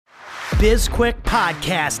BizQuick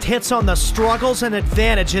podcast hits on the struggles and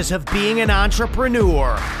advantages of being an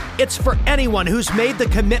entrepreneur. It's for anyone who's made the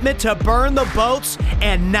commitment to burn the boats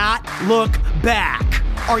and not look back.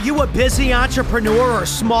 Are you a busy entrepreneur or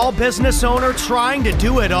small business owner trying to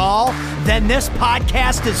do it all? Then this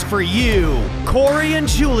podcast is for you. Corey and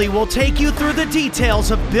Julie will take you through the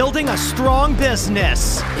details of building a strong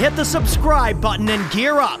business. Hit the subscribe button and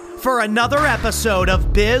gear up for another episode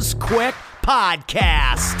of BizQuick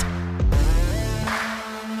Podcast.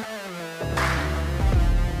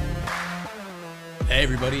 Hey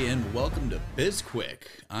everybody, and welcome to BizQuick.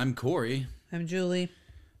 I'm Corey. I'm Julie.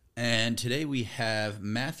 And today we have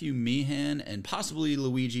Matthew Meehan and possibly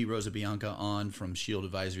Luigi Rosabianca on from Shield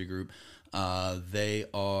Advisory Group. Matthew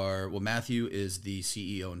is the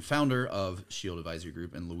CEO and founder of Shield Advisory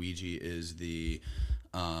Group, and Luigi is the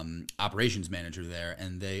operations manager there.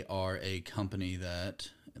 And they are a company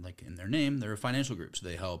that, like in their name, they're a financial group. So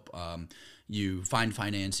they help you find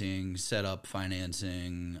financing, set up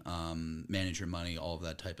financing, manage your money, all of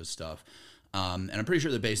that type of stuff. And I'm pretty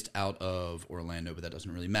sure they're based out of Orlando, but that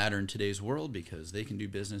doesn't really matter in today's world because they can do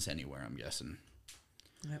business anywhere, I'm guessing.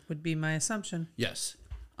 That would be my assumption. Yes.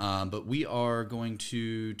 But we are going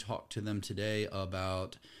to talk to them today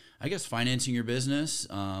about, I guess, financing your business,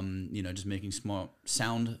 just making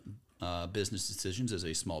sound business decisions as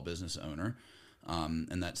a small business owner.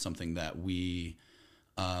 And that's something that we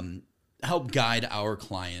help guide our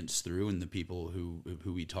clients through and the people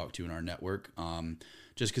who we talk to in our network.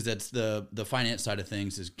 Just because that's the finance side of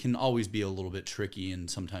things can always be a little bit tricky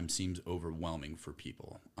and sometimes seems overwhelming for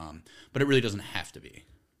people. But it really doesn't have to be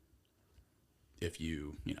if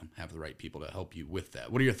you have the right people to help you with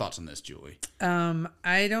that. What are your thoughts on this, Julie? I'm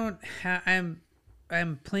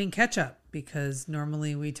playing catch up because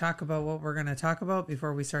normally we talk about what we're going to talk about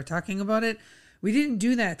before we start talking about it. We didn't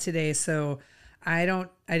do that today, so I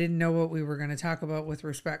didn't know what we were going to talk about with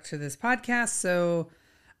respect to this podcast. So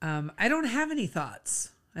I don't have any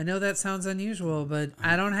thoughts. I know that sounds unusual, but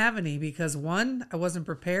I don't have any because one, I wasn't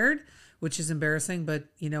prepared, which is embarrassing, but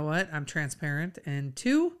you know what? I'm transparent. And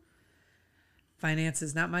two, finance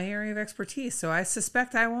is not my area of expertise, so I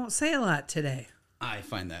suspect I won't say a lot today. I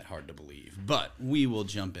find that hard to believe, but we will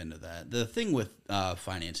jump into that. The thing with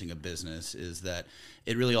financing a business is that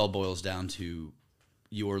it really all boils down to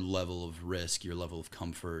your level of risk, your level of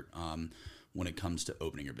comfort when it comes to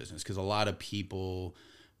opening your business. Because a lot of people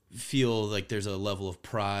feel like there's a level of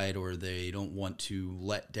pride or they don't want to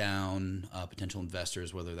let down potential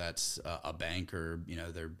investors, whether that's a bank or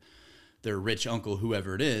their rich uncle,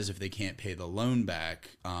 whoever it is, if they can't pay the loan back.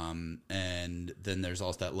 And then there's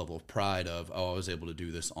also that level of pride of, I was able to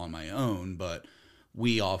do this on my own. But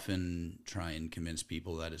we often try and convince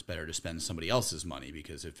people that it's better to spend somebody else's money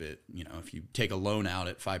because if you take a loan out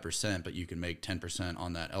at 5%, but you can make 10%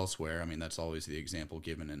 on that elsewhere. I mean, that's always the example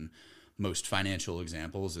given in most financial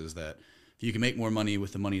examples is that if you can make more money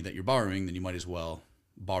with the money that you're borrowing, then you might as well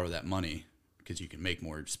borrow that money because you can make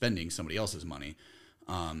more spending somebody else's money.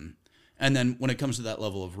 And then when it comes to that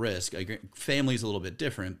level of risk, family's a little bit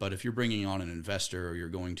different, but if you're bringing on an investor or you're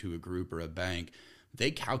going to a group or a bank,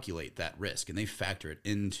 they calculate that risk and they factor it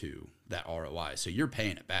into that ROI. So you're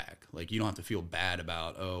paying it back. Like you don't have to feel bad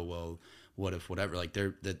about, oh, well, what if whatever. Like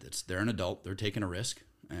they're an adult, they're taking a risk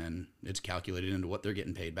and it's calculated into what they're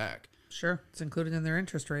getting paid back. Sure. It's included in their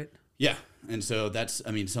interest rate. Yeah. And so that's,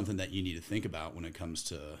 something that you need to think about when it comes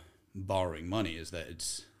to borrowing money is that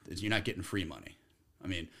it's you're not getting free money.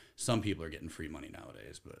 Some people are getting free money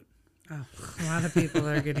nowadays, but a lot of people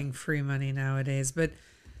are getting free money nowadays. But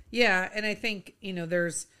yeah, and I think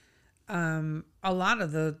there's a lot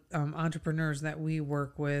of the entrepreneurs that we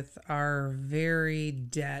work with are very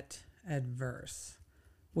debt adverse,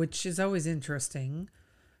 which is always interesting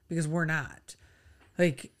because we're not.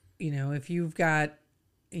 Like if you've got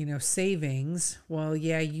savings, well,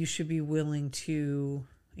 yeah, you should be willing to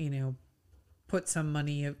put some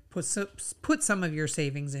of your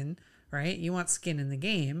savings in, right? You want skin in the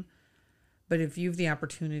game. But if you have the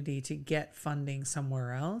opportunity to get funding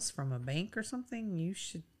somewhere else from a bank or something, you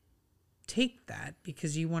should take that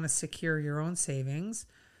because you want to secure your own savings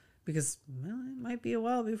because it might be a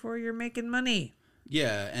while before you're making money.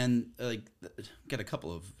 Yeah, and get a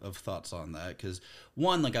couple of thoughts on that because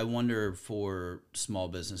one, I wonder for small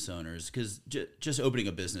business owners because just opening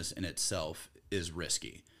a business in itself is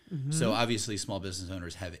risky. Mm-hmm. So obviously small business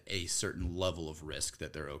owners have a certain level of risk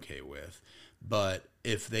that they're okay with. But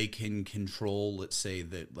if they can control, let's say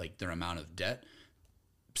that their amount of debt,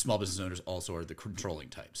 small business owners also are the controlling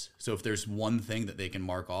types. So if there's one thing that they can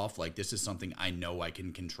mark off, this is something I know I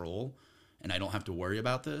can control and I don't have to worry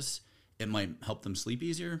about this, it might help them sleep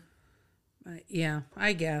easier. Yeah,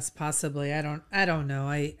 I guess possibly. I don't know.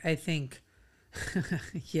 I think,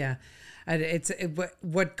 yeah,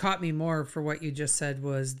 what caught me more for what you just said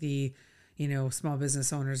was the, small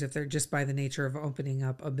business owners. If they're just by the nature of opening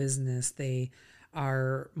up a business, they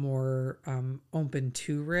are more open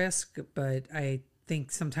to risk. But I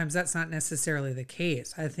think sometimes that's not necessarily the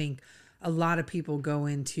case. I think a lot of people go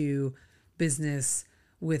into business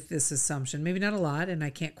with this assumption, maybe not a lot, and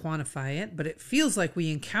I can't quantify it, but it feels like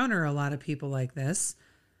we encounter a lot of people like this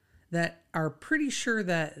that are pretty sure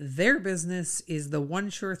that their business is the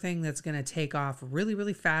one sure thing that's going to take off really,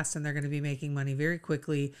 really fast, and they're going to be making money very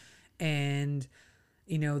quickly. And,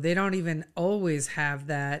 they don't even always have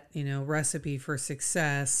that, recipe for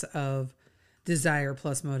success of desire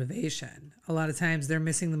plus motivation. A lot of times they're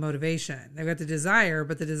missing the motivation. They've got the desire,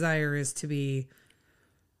 but the desire is to be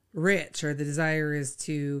rich, or the desire is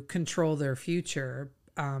to control their future,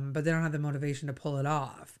 but they don't have the motivation to pull it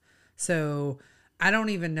off. So I don't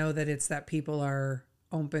even know that it's that people are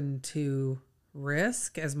open to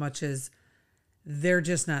risk as much as they're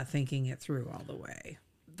just not thinking it through all the way.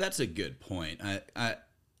 That's a good point.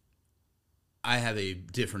 I have a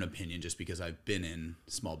different opinion just because I've been in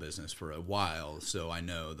small business for a while. So I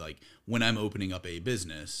know, like, when I'm opening up a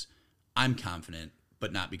business, I'm confident,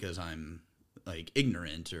 but not because I'm like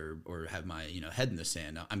ignorant or have my head in the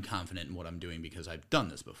sand. I'm confident in what I'm doing because I've done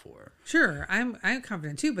this before. Sure, I'm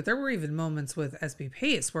confident too, but there were even moments with SB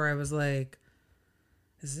Pace where I was like,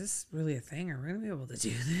 is this really a thing? Are we gonna be able to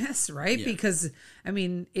do this? Right? Yeah. Because I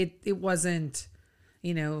mean, it wasn't,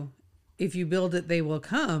 if you build it, they will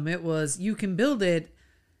come. It was, you can build it,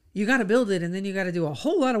 you got to build it, and then you got to do a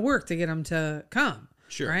whole lot of work to get them to come.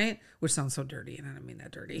 Sure. Right? Which sounds so dirty, and I don't mean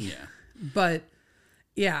that dirty. Yeah. But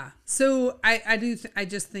yeah, so I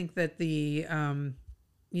just think that the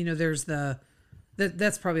there's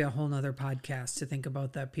that's probably a whole nother podcast to think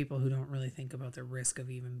about, that people who don't really think about the risk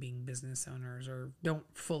of even being business owners or don't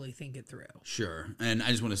fully think it through. Sure. And I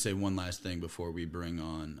just want to say one last thing before we bring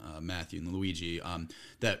on Matthew and Luigi.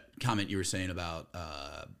 That comment you were saying about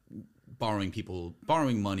borrowing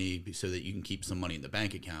money so that you can keep some money in the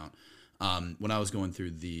bank account. When I was going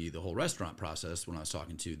through the whole restaurant process, when I was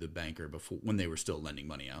talking to the banker before, when they were still lending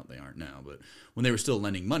money out, they aren't now, but when they were still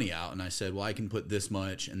lending money out, and I said, well, I can put this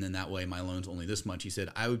much, and then that way my loan's only this much. He said,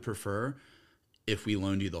 I would prefer if we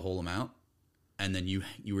loaned you the whole amount, and then you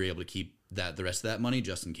were able to keep the rest of that money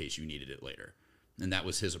just in case you needed it later. And that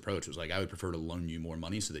was his approach, was like, I would prefer to loan you more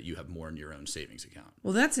money so that you have more in your own savings account.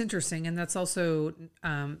 Well, that's interesting. And that's also,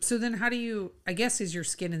 so then how do you, I guess, is your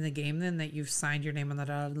skin in the game then that you've signed your name on the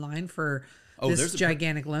dotted line for this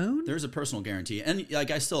gigantic loan? There's a personal guarantee. And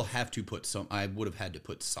like, I still have to I would have had to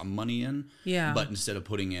put some money in. Yeah. But instead of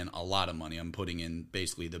putting in a lot of money, I'm putting in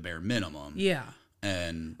basically the bare minimum. Yeah.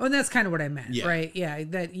 And that's kind of what I meant, yeah. Right? Yeah.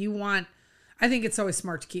 That you want, I think it's always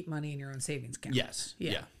smart to keep money in your own savings account. Yes.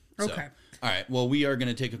 Yeah. Okay. So, all right. Well, we are going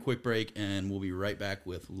to take a quick break, and we'll be right back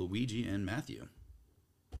with Luigi and Matthew.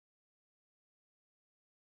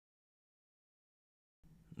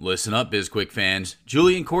 Listen up, BizQuick fans.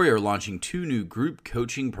 Julie and Corey are launching 2 new group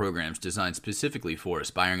coaching programs designed specifically for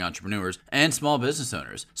aspiring entrepreneurs and small business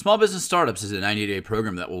owners. Small Business Startups is a 90-day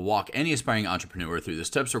program that will walk any aspiring entrepreneur through the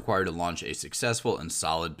steps required to launch a successful and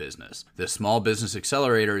solid business. The Small Business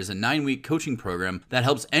Accelerator is a 9-week coaching program that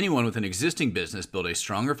helps anyone with an existing business build a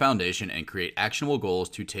stronger foundation and create actionable goals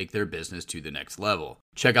to take their business to the next level.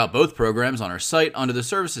 Check out both programs on our site under the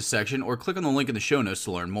services section, or click on the link in the show notes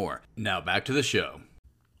to learn more. Now back to the show.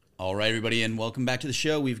 All right, everybody, and welcome back to the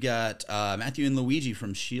show. We've got Matthew and Luigi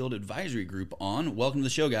from Shield Advisory Group on. Welcome to the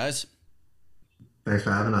show, guys. Thanks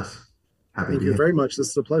for having us. Thank you very much. This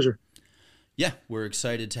is a pleasure. Yeah, we're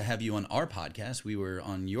excited to have you on our podcast. We were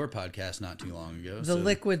on your podcast not too long ago. The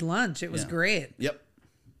Liquid Lunch. It was great. Yep.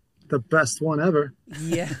 The best one ever.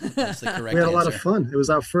 Yeah. That's the correct We had a answer. lot of fun. It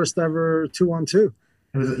was our first ever 2-on-2.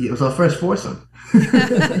 It was our first foursome.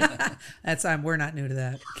 That's we're not new to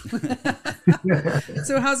that.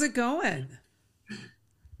 So how's it going?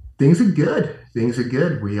 Things are good.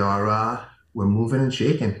 We're moving and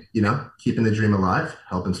shaking, keeping the dream alive,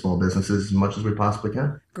 helping small businesses as much as we possibly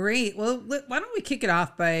can. Great. Well, why don't we kick it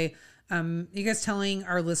off by you guys telling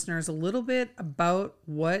our listeners a little bit about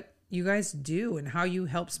what you guys do and how you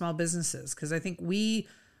help small businesses? Because I think we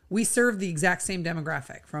serve the exact same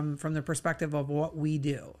demographic from the perspective of what we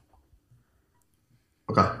do.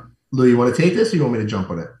 Okay. Lou, you want to take this or you want me to jump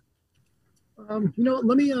on it?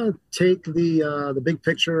 Let me take the big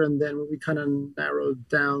picture, and then we kind of narrow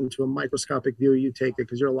down to a microscopic view. You take it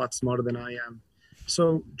because you're a lot smarter than I am.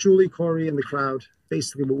 So Julie, Corey, and the crowd,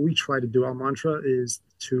 basically what we try to do, our mantra is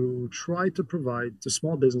to try to provide to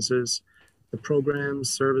small businesses the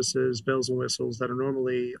programs, services, bells and whistles that are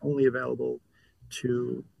normally only available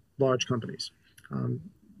to large companies.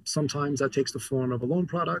 Sometimes that takes the form of a loan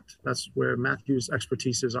product. That's where Matthew's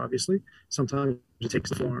expertise is, obviously. Sometimes it takes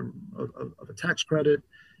the form of a tax credit.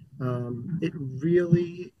 It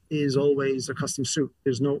really is always a custom suit.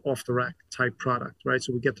 There's no off the rack type product, right?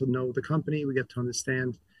 So we get to know the company, we get to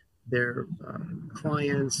understand their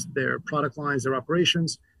clients, their product lines, their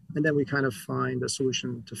operations, and then we kind of find a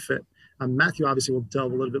solution to fit. Matthew obviously will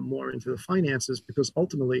delve a little bit more into the finances, because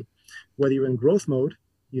ultimately, whether you're in growth mode,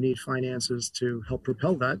 you need finances to help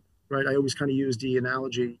propel that, right? I always kind of use the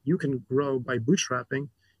analogy, you can grow by bootstrapping,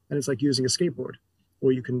 and it's like using a skateboard,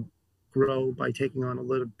 or you can grow by taking on a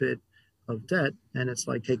little bit of debt, and it's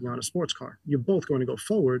like taking on a sports car. You're both going to go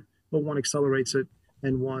forward, but one accelerates it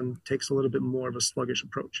and one takes a little bit more of a sluggish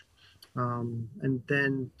approach. And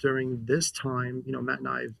then during this time, Matt and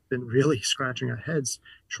I have been really scratching our heads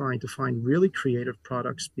trying to find really creative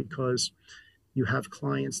products, because you have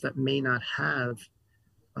clients that may not have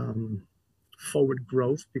forward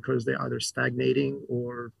growth because they're either stagnating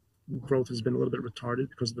or growth has been a little bit retarded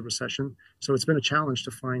because of the recession. So it's been a challenge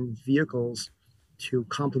to find vehicles to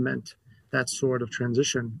complement that sort of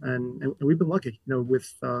transition. And we've been lucky,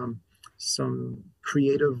 with some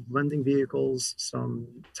creative lending vehicles, some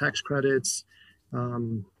tax credits.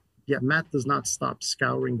 Matt does not stop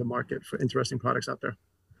scouring the market for interesting products out there.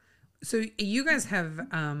 So you guys have,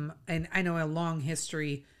 and I know, a long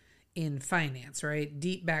history in finance, right?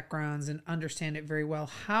 Deep backgrounds and understand it very well.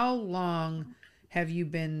 How long have you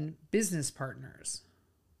been business partners?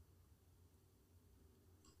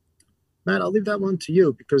 Matt, I'll leave that one to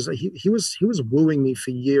you, because he was wooing me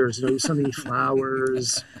for years. He was sending me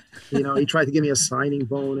flowers. He tried to give me a signing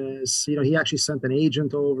bonus. He actually sent an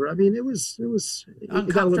agent over. I mean,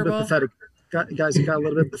 it got a little bit pathetic. Guys, it got a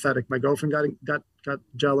little bit pathetic. My girlfriend got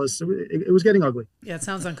jealous. It was getting ugly. Yeah, it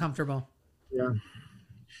sounds uncomfortable. Yeah.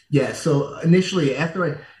 Yeah. So initially, after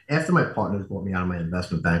my partners brought me out of my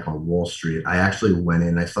investment bank on Wall Street, I actually went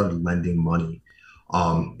in. I started lending money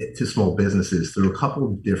to small businesses through a couple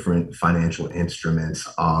of different financial instruments.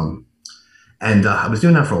 And I was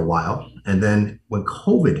doing that for a while. And then when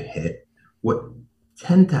COVID hit, what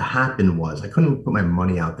tended to happen was I couldn't put my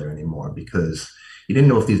money out there anymore, because you didn't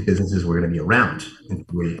know if these businesses were going to be around in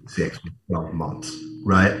 3, 6, 12 months,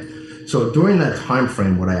 right? So during that time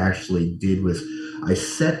frame, what I actually did was I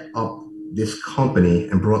set up this company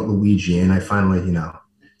and brought Luigi in. I finally,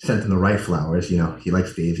 sent him the right flowers. He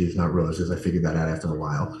likes daisies, not roses. I figured that out after a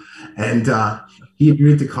while. And he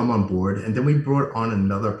agreed to come on board. And then we brought on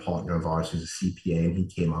another partner of ours who's a CPA, and he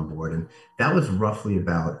came on board. And that was roughly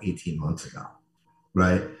about 18 months ago,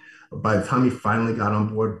 right? By the time he finally got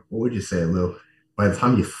on board, what would you say, Lou? By the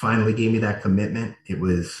time you finally gave me that commitment, it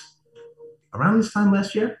was around this time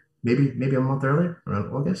last year, maybe a month earlier,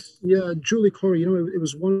 around August. Yeah, Julie, Corey, it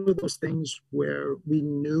was one of those things where we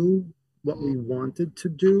knew what we wanted to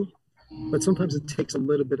do, but sometimes it takes a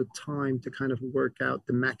little bit of time to kind of work out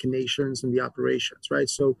the machinations and the operations, right?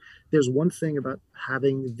 So there's one thing about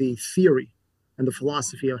having the theory and the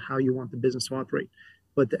philosophy of how you want the business to operate,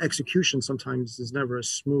 but the execution sometimes is never as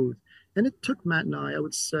smooth. And it took Matt and I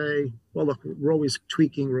would say, well, look, we're always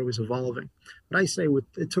tweaking, we're always evolving. But I say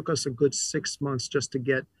it took us a good 6 months just to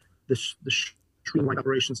get the streamlined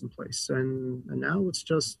operations in place. And now it's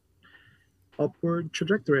just upward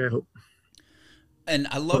trajectory, I hope. And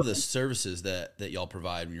I love the services that y'all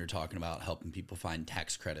provide when you're talking about helping people find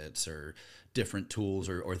tax credits or different tools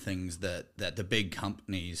or things that the big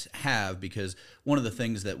companies have. Because one of the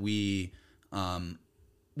things that we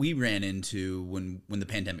ran into when the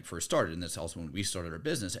pandemic first started, and that's also when we started our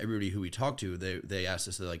business, everybody who we talked to, they asked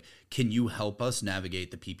us, they're like, can you help us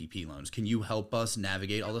navigate the PPP loans? Can you help us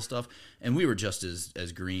navigate all this stuff? And we were just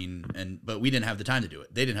as green, but we didn't have the time to do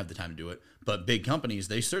it. They didn't have the time to do it, but big companies,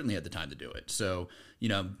 they certainly had the time to do it. So,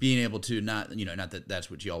 being able to not that that's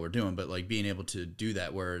what y'all were doing, but like being able to do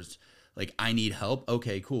that, whereas like, I need help.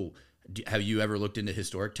 Okay, cool. Have you ever looked into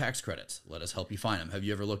historic tax credits? Let us help you find them. Have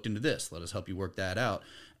you ever looked into this? Let us help you work that out.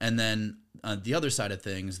 And then the other side of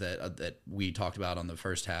things that we talked about on the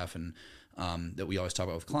first half, and that we always talk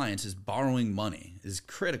about with clients, is borrowing money is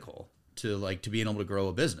critical to being able to grow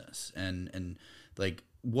a business. And like,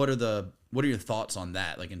 what are your thoughts on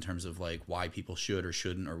that? Like, in terms of like why people should or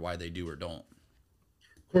shouldn't, or why they do or don't.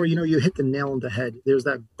 Corey, you hit the nail on the head. There's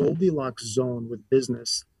that Goldilocks zone with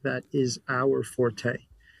business that is our forte.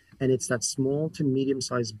 And it's that small to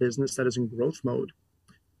medium-sized business that is in growth mode,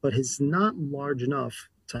 but is not large enough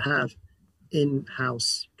to have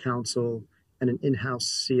in-house counsel and an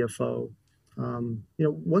in-house CFO.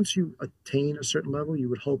 Once you attain a certain level, you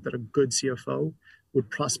would hope that a good CFO would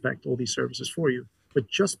prospect all these services for you. But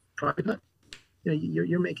just private,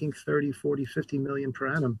 you're making 30, 40, 50 million per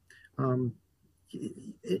annum.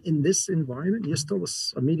 In this environment, you're still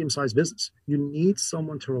a medium-sized business. You need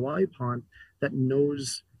someone to rely upon that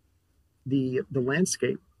knows the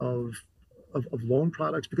landscape of loan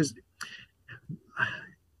products. Because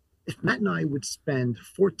if Matt and I would spend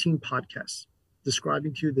 14 podcasts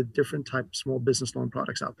describing to you the different type of small business loan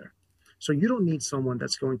products out there, so you don't need someone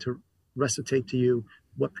that's going to recitate to you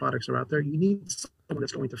what products are out there. You need someone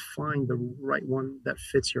that's going to find the right one that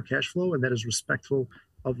fits your cash flow and that is respectful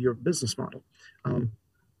of your business model.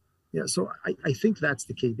 So I think that's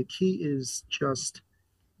the key. The key is just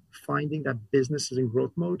finding that business is in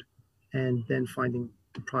growth mode and then finding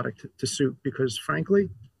the product to suit. Because frankly,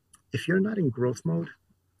 if you're not in growth mode,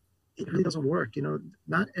 it really doesn't work.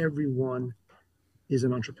 Not everyone is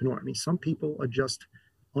an entrepreneur. I mean, some people are just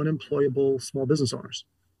unemployable small business owners.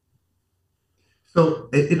 So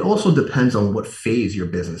it also depends on what phase your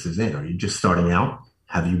business is in. Are you just starting out?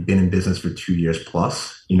 Have you been in business for 2 years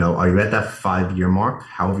plus? Are you at that 5-year mark?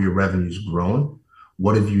 How have your revenues grown?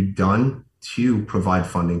 What have you done to provide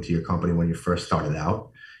funding to your company when you first started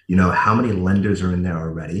out? How many lenders are in there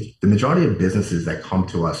already? The majority of businesses that come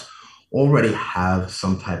to us already have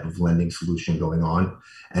some type of lending solution going on,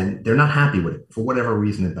 and they're not happy with it for whatever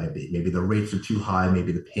reason it might be. Maybe the rates are too high,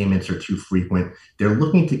 maybe the payments are too frequent. They're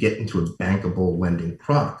looking to get into a bankable lending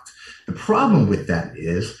product. The problem with that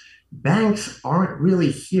is banks aren't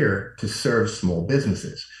really here to serve small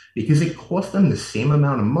businesses because it costs them the same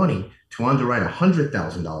amount of money to underwrite a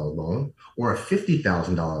 $100,000 loan or a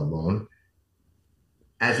 $50,000 loan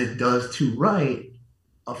as it does to write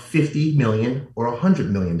a $50 million or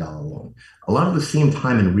 $100 million loan. A lot of the same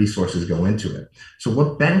time and resources go into it. So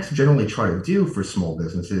what banks generally try to do for small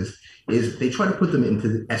businesses is they try to put them into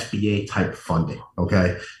the SBA type funding.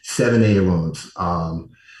 Okay, 7A loans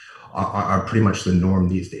are pretty much the norm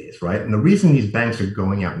these days, right? And the reason these banks are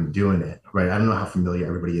going out and doing it, right? I don't know how familiar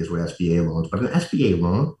everybody is with SBA loans, but an SBA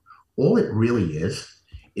loan, all it really is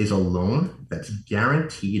a loan that's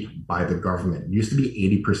guaranteed by the government. It used to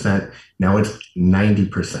be 80%, now it's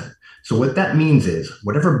 90%. So what that means is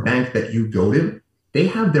whatever bank that you go to, they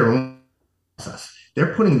have their own process.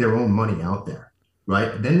 They're putting their own money out there,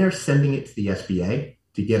 right? Then they're sending it to the SBA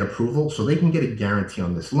to get approval so they can get a guarantee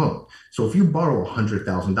on this loan. So if you borrow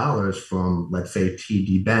 $100,000 from, let's say,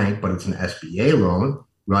 TD Bank, but it's an SBA loan,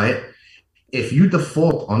 right? If you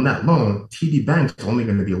default on that loan, TD Bank's only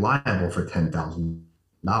going to be liable for $10,000.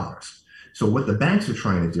 So what the banks are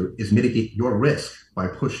trying to do is mitigate your risk by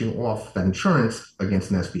pushing off that insurance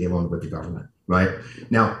against an SBA loan with the government, right?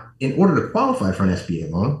 Now, in order to qualify for an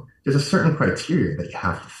SBA loan, there's a certain criteria that you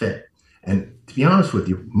have to fit. And to be honest with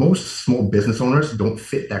you, most small business owners don't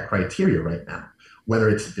fit that criteria right now, whether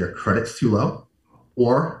it's their credit's too low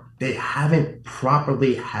or they haven't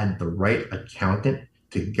properly had the right accountant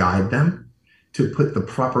to guide them to put the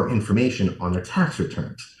proper information on their tax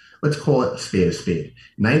returns. Let's call it a spade a spade.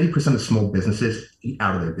 90% of small businesses eat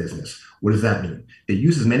out of their business. What does that mean? They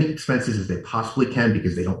use as many expenses as they possibly can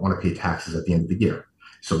because they don't want to pay taxes at the end of the year.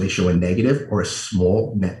 So they show a negative or a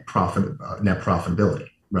small net profitability,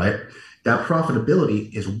 right? That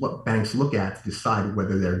profitability is what banks look at to decide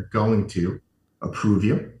whether they're going to approve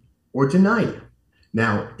you or deny you.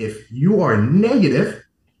 Now, if you are negative,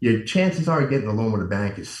 your chances are getting a loan with a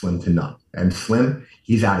bank is slim to none. And slim,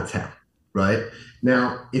 he's out of town, right?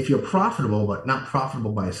 Now, if you're profitable, but not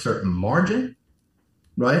profitable by a certain margin,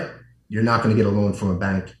 right, you're not going to get a loan from a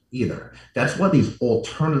bank either. That's why these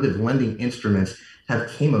alternative lending instruments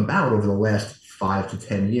have came about over the last 5 to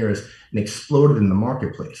 10 years and exploded in the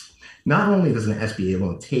marketplace. Not only does an SBA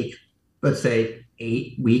loan take, let's say,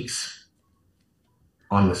 8 weeks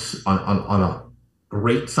on a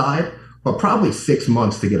great side, but probably 6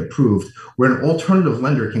 months to get approved, where an alternative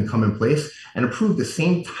lender can come in place and approve the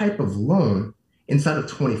same type of loan inside of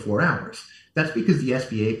 24 hours. That's because the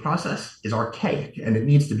SBA process is archaic and it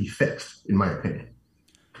needs to be fixed, in my opinion.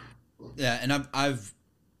 Yeah, and I've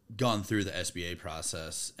gone through the SBA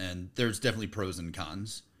process, and there's definitely pros and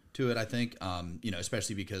cons to it. I think,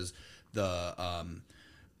 especially because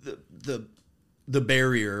the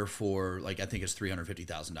barrier for, like, I think it's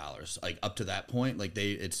 $350,000. Like, up to that point, like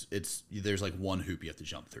there's like one hoop you have to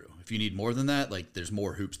jump through. If you need more than that, like there's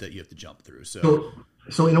more hoops that you have to jump through.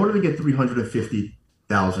 So in order to get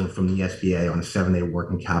 $350,000 from the SBA on a 7A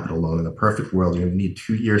working capital loan, in a perfect world, you're going to need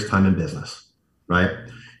 2 years' time in business, right?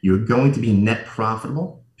 You're going to be net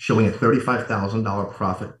profitable, showing a $35,000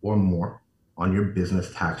 profit or more on your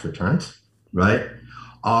business tax returns, right?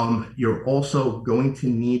 You're also going to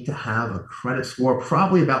need to have a credit score,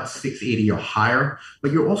 probably about 680 or higher,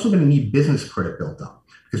 but you're also going to need business credit built up.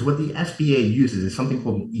 Because what the SBA uses is something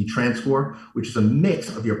called an E-Tran score, which is a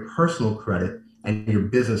mix of your personal credit and your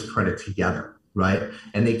business credit together, right?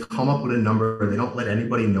 And they come up with a number. They don't let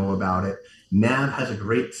anybody know about it. NAV has a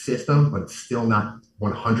great system, but it's still not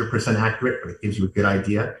 100% accurate, but it gives you a good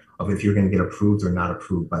idea of if you're going to get approved or not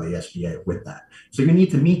approved by the SBA with that. So you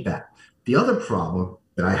need to meet that. The other problem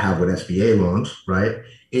that I have with SBA loans, right,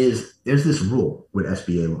 is there's this rule with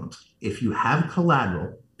SBA loans. If you have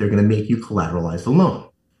collateral, they're going to make you collateralize the loan.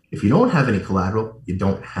 If you don't have any collateral, you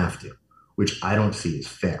don't have to, which I don't see as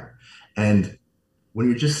fair. And when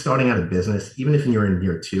you're just starting out a business, even if you're in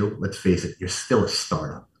year 2, let's face it, you're still a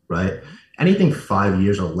startup, right? Anything 5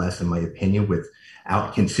 years or less, in my opinion,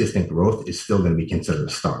 without consistent growth is still going to be considered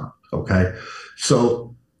a startup, okay?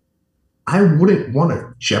 So I wouldn't want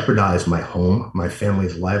to jeopardize my home, my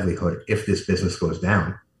family's livelihood if this business goes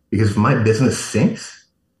down. Because if my business sinks,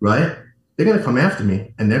 right, they're going to come after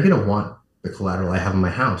me and they're going to want the collateral I have in my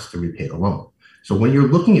house to repay the loan. So when you're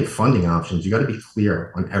looking at funding options, you got to be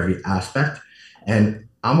clear on every aspect. And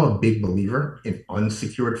I'm a big believer in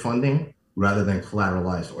unsecured funding rather than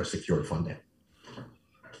collateralized or secured funding.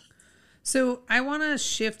 So I want to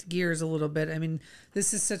shift gears a little bit. I mean,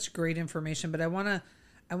 this is such great information, but I want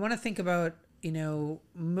to think about, you know,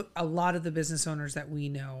 a lot of the business owners that we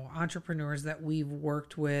know, entrepreneurs that we've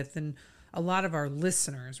worked with, and a lot of our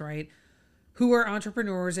listeners, right, who are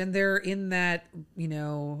entrepreneurs and they're in that, you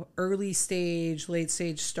know, early stage, late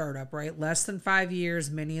stage startup, right? Less than 5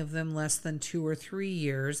 years, many of them less than 2 or 3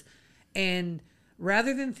 years. And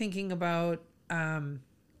rather than thinking about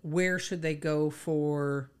where should they go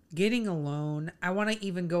for getting a loan, I want to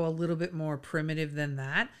even go a little bit more primitive than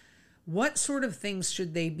that. What sort of things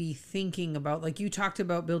should they be thinking about? Like you talked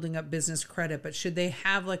about building up business credit, but should they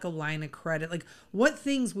have like a line of credit? Like what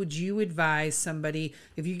things would you advise somebody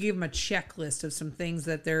if you give them a checklist of some things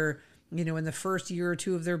that they're, you know, in the first year or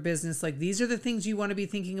 2 of their business, like these are the things you want to be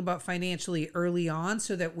thinking about financially early on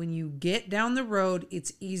so that when you get down the road,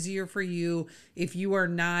 it's easier for you if you are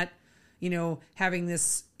not, you know, having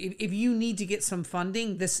this, if you need to get some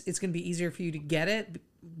funding, it's going to be easier for you to get it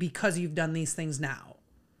because you've done these things now.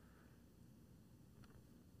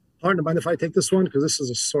 Partner, mind if I take this one? Because this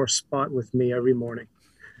is a sore spot with me every morning.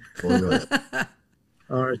 All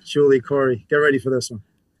right, Julie, Corey, get ready for this one.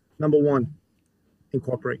 Number 1,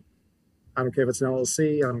 incorporate. I don't care if it's an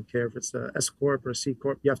LLC. I don't care if it's a S Corp or a C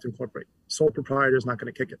Corp. You have to incorporate. Sole proprietor is not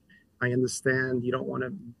going to kick it. I understand you don't want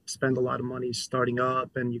to spend a lot of money starting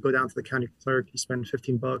up and you go down to the county clerk, you spend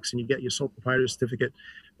 $15 and you get your sole proprietor certificate,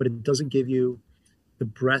 but it doesn't give you the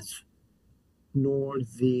breadth nor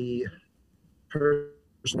the personal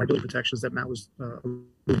liability protections that Matt was alluding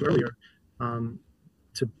earlier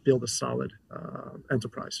to build a solid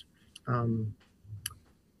enterprise.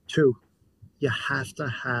 2, you have to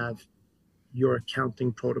have your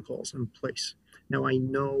accounting protocols in place. Now, I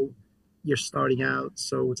know you're starting out,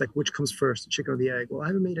 so it's like, which comes first, the chicken or the egg? Well, I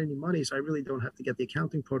haven't made any money, so I really don't have to get the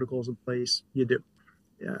accounting protocols in place. You do.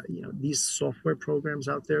 You know, these software programs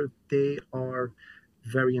out there, they are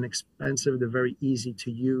very inexpensive. They're very easy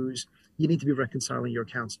to use. You need to be reconciling your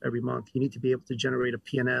accounts every month. You need to be able to generate a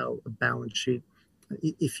P&L, a balance sheet.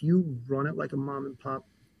 If you run it like a mom and pop,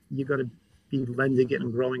 you got to be lending it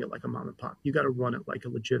and growing it like a mom and pop. You got to run it like a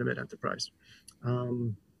legitimate enterprise.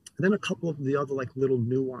 And then a couple of the other like little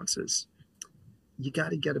nuances. You got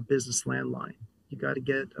to get a business landline. You got to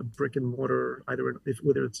get a brick and mortar,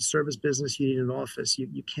 whether it's a service business, you need an office.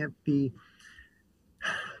 You can't be,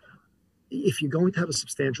 if you're going to have a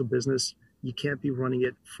substantial business, you can't be running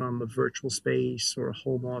it from a virtual space or a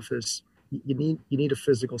home office. You need a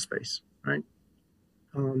physical space, right?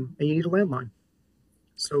 And you need a landline.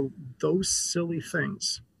 So those silly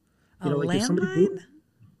things. You landline?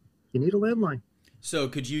 You need a landline. So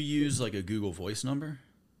could you use like a Google Voice number?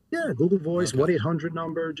 Yeah, Google Voice, Okay. 1-800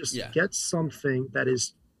 number. Just get something that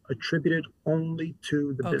is attributed only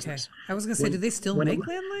to the business. I was going to say, do they still make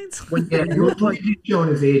landlines? He's showing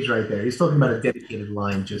his age right there. He's talking about a dedicated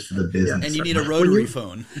line just for the business. And you need a rotary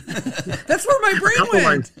phone. That's where my brain copper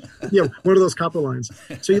went. Lines. Yeah, one of those copper lines.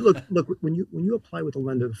 So you look when you apply with a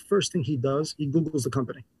lender, the first thing he does, he Googles the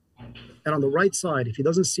company. And on the right side, if he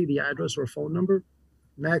doesn't see the address or a phone number,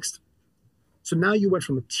 next. So now you went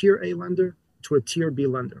from a tier A lender to a tier B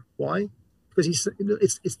lender. Why? Because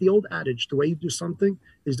it's the old adage, the way you do something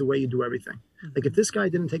is the way you do everything. Mm-hmm. Like if this guy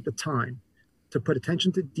didn't take the time to put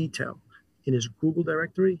attention to detail in his Google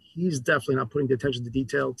directory, he's definitely not putting the attention to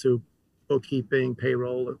detail to bookkeeping,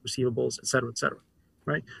 payroll, receivables, et cetera,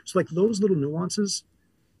 right? So like those little nuances,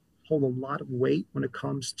 hold a lot of weight when it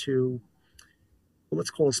comes to, well, let's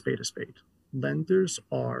call a spade a spade. Lenders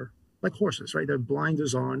are like horses, right? They're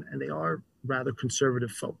blinders on, and they are rather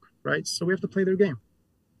conservative folk, right? So we have to play their game.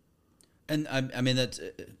 And I mean, that's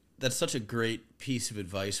such a great piece of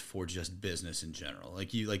advice for just business in general.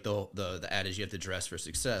 Like the adage, you have to dress for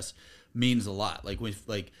success, means a lot. Like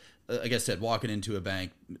I said, walking into a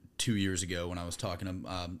bank 2 years ago when I was talking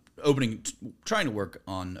trying to work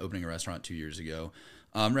on opening a restaurant 2 years ago.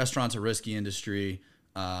 Restaurants are a risky industry.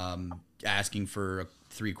 Asking for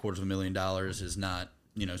 $750,000 is not,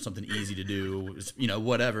 something easy to do,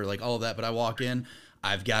 whatever, like all of that. But I walk in,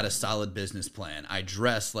 I've got a solid business plan. I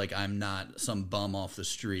dress like I'm not some bum off the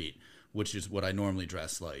street, which is what I normally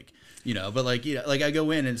dress like, but like I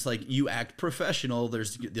go in and it's like, you act professional.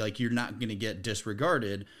 There's like, you're not going to get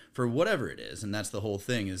disregarded for whatever it is. And that's the whole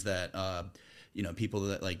thing, is that, people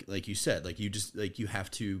that like you said, like you just, like, you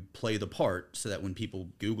have to play the part so that when people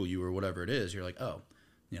Google you or whatever it is, you're like, oh,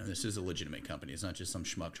 this is a legitimate company. It's not just some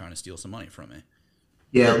schmuck trying to steal some money from me.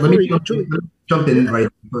 Yeah, let me jump in right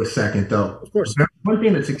for a second, though. Of course. One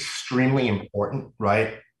thing that's extremely important,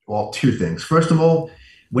 right? Well, two things. First of all,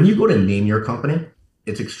 when you go to name your company,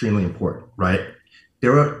 it's extremely important, right?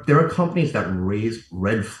 There are companies that raise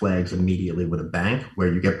red flags immediately with a bank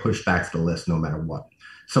where you get pushed back to the list no matter what.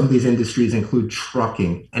 Some of these industries include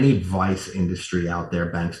trucking, any vice industry out there,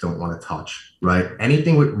 banks don't want to touch, right?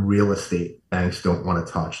 Anything with real estate, banks don't want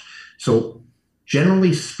to touch. So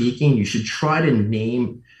generally speaking, you should try to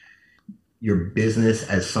name your business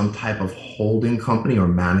as some type of holding company or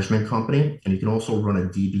management company. And you can also run a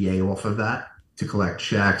DBA off of that to collect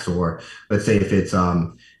checks. Or let's say if it's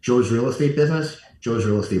Joe's real estate business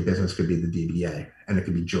could be the DBA, and it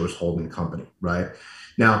could be Joe's holding company, right?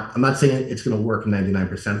 Now, I'm not saying it's going to work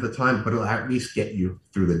 99% of the time, but it'll at least get you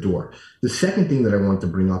through the door. The second thing that I want to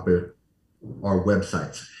bring up are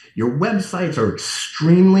websites. Your websites are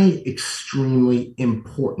extremely, extremely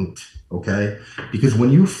important, okay? Because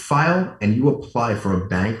when you file and you apply for a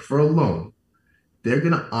bank for a loan, they're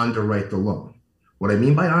going to underwrite the loan. What I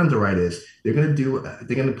mean by underwrite is they're going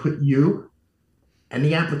to put you and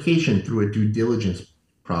the application through a due diligence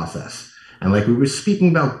process. And like we were speaking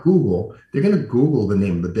about Google, they're going to Google the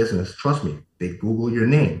name of the business. Trust me, they Google your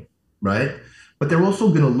name, right? But they're also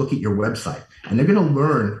going to look at your website, and they're going to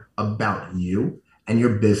learn about you and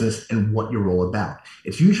your business and what you're all about.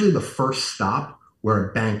 It's usually the first stop where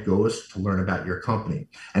a bank goes to learn about your company.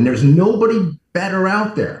 And there's nobody better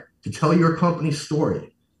out there to tell your company's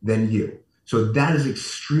story than you. So that is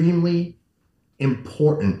extremely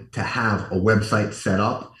important to have a website set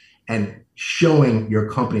up and showing your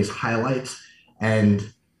company's highlights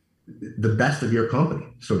and the best of your company,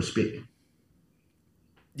 so to speak.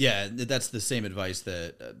 Yeah, that's the same advice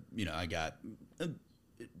that I got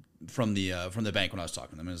from the bank when I was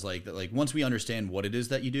talking to them. It's like once we understand what it is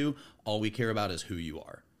that you do, all we care about is who you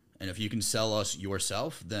are. And if you can sell us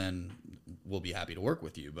yourself, then we'll be happy to work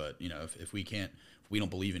with you. But if we don't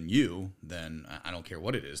believe in you, then I don't care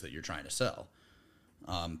what it is that you're trying to sell.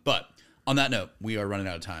 But on that note, we are running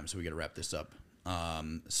out of time, so we got to wrap this up.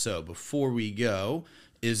 So before we go,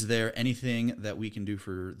 is there anything that we can do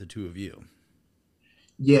for the two of you?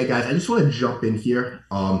 Yeah, guys, I just want to jump in here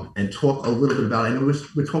and talk a little bit about, I know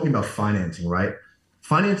we're talking about financing, right?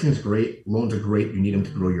 Financing is great. Loans are great. You need them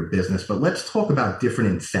to grow your business. But let's talk about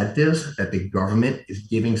different incentives that the government is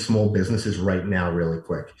giving small businesses right now, really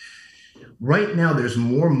quick. Right now, there's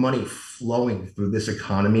more money flowing through this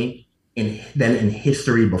economy than in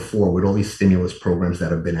history before, with all these stimulus programs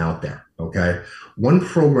that have been out there, okay? One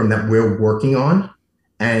program that we're working on,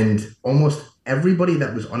 and almost everybody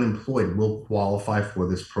that was unemployed will qualify for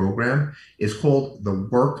this program, is called the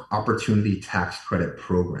Work Opportunity Tax Credit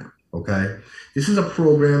Program, okay? This is a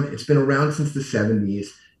program, it's been around since the 70s.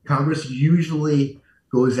 Congress usually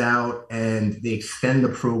goes out and they extend the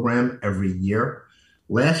program every year.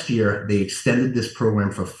 Last year, they extended this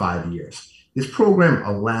program for 5 years. This program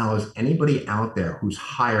allows anybody out there who's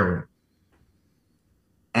hiring,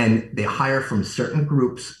 and they hire from certain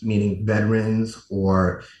groups, meaning veterans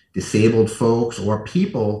or disabled folks or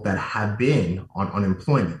people that have been on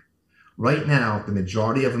unemployment. Right now, the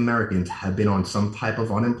majority of Americans have been on some type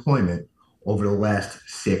of unemployment over the last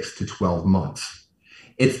 6 to 12 months.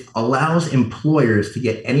 It allows employers to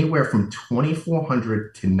get anywhere from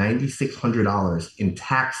 $2,400 to $9,600 in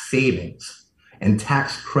tax savings and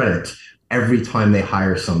tax credits every time they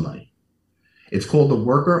hire somebody. It's called the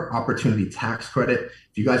Worker Opportunity Tax Credit.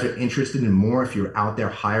 If you guys are interested in more, if you're out there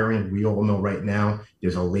hiring, we all know right now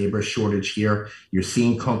there's a labor shortage here. You're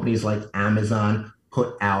seeing companies like Amazon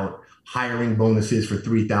put out hiring bonuses for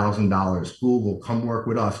 $3,000. Google, come work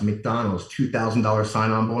with us. McDonald's, $2,000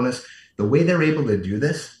 sign-on bonus. The way they're able to do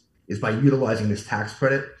this is by utilizing this tax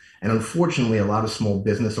credit. And unfortunately, a lot of small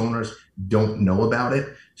business owners don't know about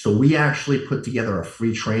it. So we actually put together a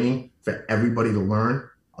free training for everybody to learn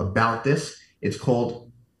about this. It's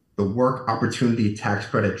called the Work Opportunity Tax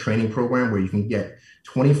Credit Training Program, where you can get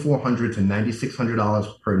 $2,400 to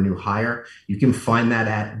 $9,600 per new hire. You can find that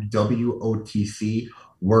at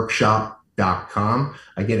WOTCworkshop.com.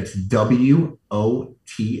 Again, it's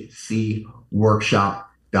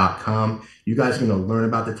WOTCworkshop.com. You guys are going to learn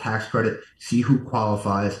about the tax credit, see who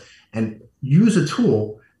qualifies, and use a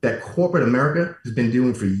tool that corporate America has been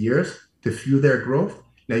doing for years to fuel their growth.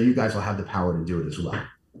 Now you guys will have the power to do it as well.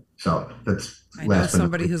 So that's I know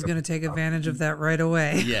somebody who's going to take advantage of that right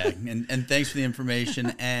away. Yeah, and thanks for the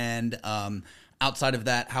information. And outside of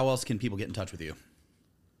that, how else can people get in touch with you?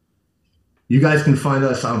 You guys can find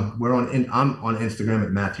us. I'm on Instagram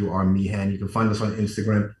at Matthew R. Meehan. You can find us on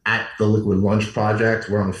Instagram at The Liquid Lunch Project.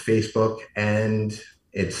 We're on Facebook, and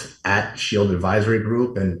it's at Shield Advisory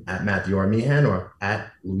Group and at Matthew R. Meehan or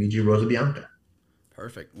at Luigi Rosabianca.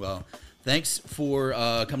 Perfect. Well, thanks for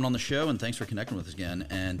coming on the show, and thanks for connecting with us again.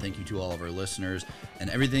 And thank you to all of our listeners. And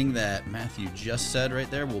everything that Matthew just said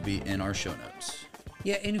right there will be in our show notes.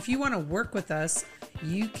 Yeah, and if you want to work with us,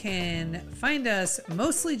 you can find us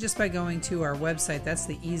mostly just by going to our website. That's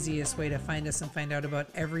the easiest way to find us and find out about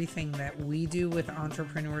everything that we do with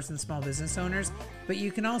entrepreneurs and small business owners. But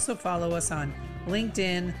you can also follow us on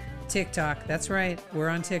LinkedIn, TikTok. That's right, we're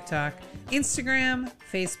on TikTok, Instagram,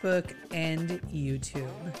 Facebook, and YouTube.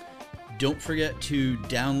 Don't forget to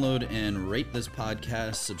download and rate this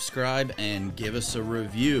podcast, subscribe, and give us a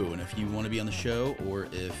review. And if you want to be on the show, or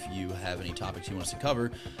if you have any topics you want us to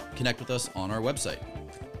cover, connect with us on our website.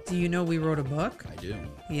 Do you know we wrote a book? I do.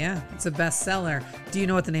 Yeah, it's a bestseller. Do you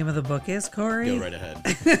know what the name of the book is, Corey? Go right ahead.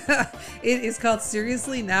 It is called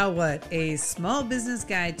Seriously Now What? A Small Business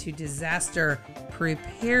Guide to Disaster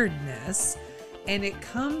Preparedness. And it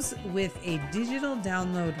comes with a digital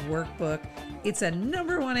download workbook. It's a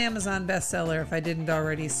 #1 Amazon bestseller, if I didn't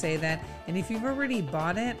already say that. And if you've already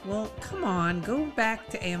bought it, well, come on, go back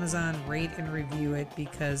to Amazon, rate and review it,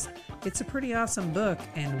 because it's a pretty awesome book,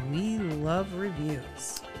 and we love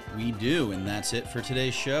reviews. We do, and that's it for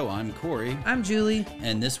today's show. I'm Corey. I'm Julie.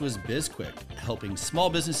 And this was BizQuick, helping small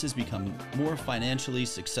businesses become more financially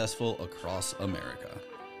successful across America.